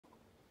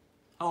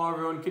Hello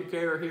everyone,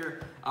 Cubbo here.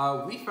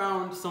 We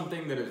found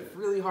something that is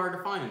really hard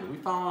to find. We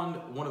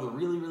found one of the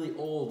really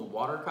old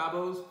water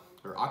Cubbos,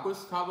 or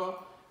Aquos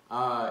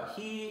Cubbooooooooo.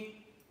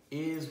 He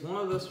is one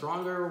of the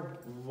stronger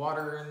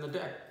water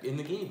in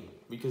the game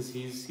because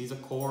he's a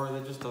core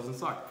that just doesn't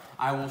suck.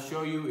 I will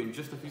show you in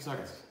just a few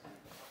seconds,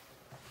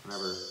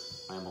 whenever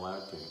I am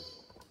allowed to.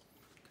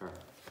 Okay.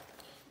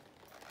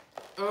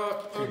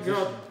 Oh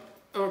god.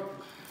 Oh.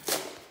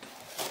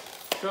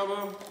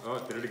 Cubbo. Oh,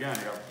 it did it again.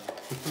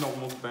 It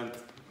almost bent.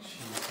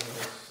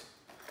 Jesus.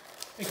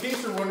 In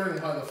case you're wondering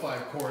how the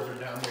 5 cores are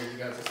down there, you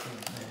guys have seen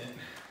in a minute.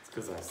 It's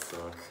because I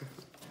suck.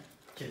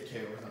 Kid K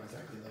was not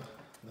exactly the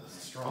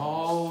strongest.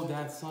 Oh,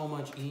 that's so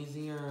much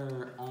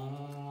easier.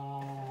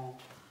 Oh,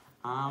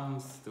 I'm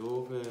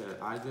stupid.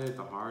 I did it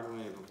the hard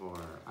way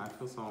before. I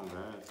feel so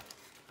embarrassed.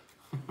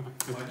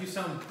 Why'd you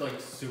sound like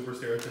super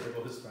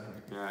stereotypical Hispanic?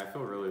 Yeah, I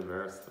feel really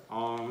embarrassed. That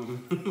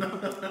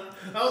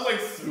was like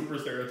super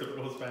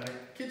stereotypical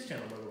Hispanic. Kids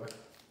channel, by the way.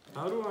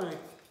 How do I?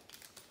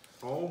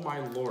 Oh my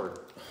lord.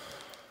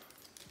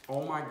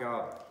 Oh my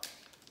god.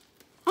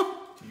 Do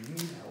you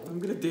need help? I'm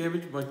gonna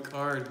damage my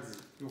cards.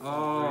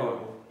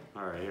 Oh.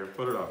 Alright, here,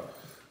 put it up.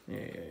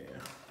 Yeah.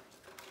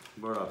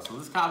 Put it up. So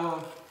this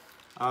Cubbo,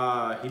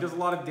 he does a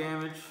lot of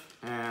damage,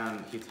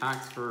 and he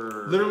attacks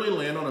for... Literally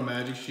land on a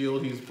magic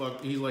shield, he's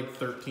like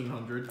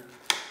 1300.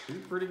 He's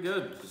pretty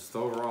good. Just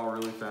overall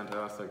really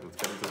fantastic. Let's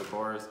get into the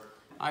cores.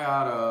 I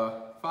got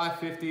a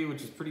 550,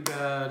 which is pretty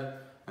bad,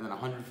 and then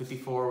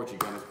 154, which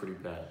again is pretty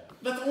bad.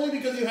 That's only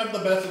because you have the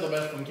best of the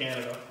best from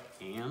Canada.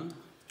 And?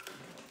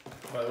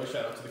 By the way,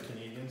 shout out to the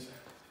Canadians.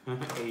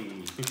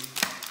 Hey.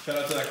 Shout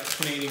out to that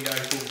Canadian guy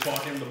who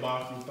bought him the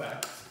box with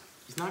packs.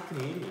 He's not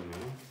Canadian,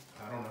 man.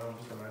 I don't know,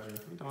 just imagine.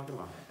 What are you talking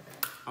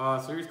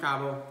about? So here's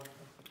Cubbo.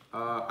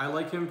 I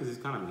like him because he's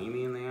kind of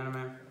memey in the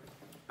anime.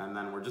 And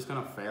then we're just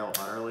gonna fail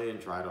utterly and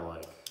try to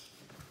like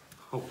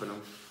open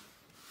him.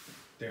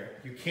 There,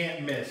 you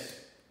can't miss.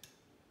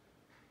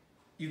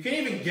 You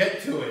can't even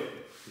get to it.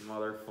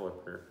 Mother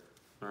flipper.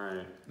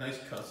 Alright. Nice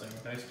cussing,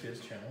 nice kids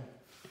channel.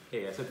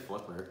 Hey, I said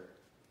flipper.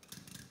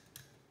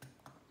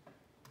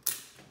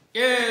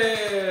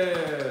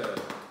 Yeah!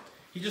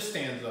 He just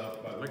stands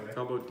up, by the way. My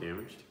Cubbo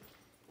damaged.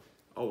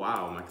 Oh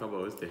wow, my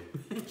Cubbo is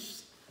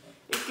damaged.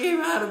 It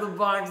came out of the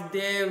box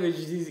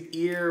damaged. His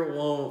ear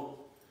won't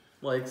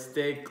like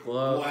stay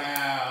closed.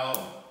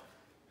 Wow.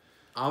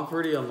 I'm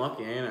pretty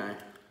unlucky, ain't I?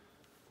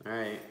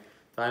 Alright.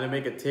 Time to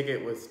make a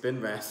ticket with Spin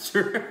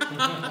Master.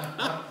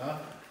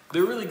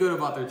 They're really good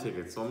about their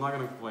tickets, so I'm not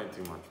gonna complain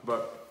too much.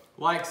 But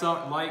like,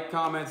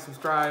 comment,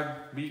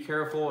 subscribe, be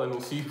careful, and we'll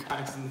see you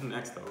guys in the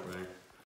next opening.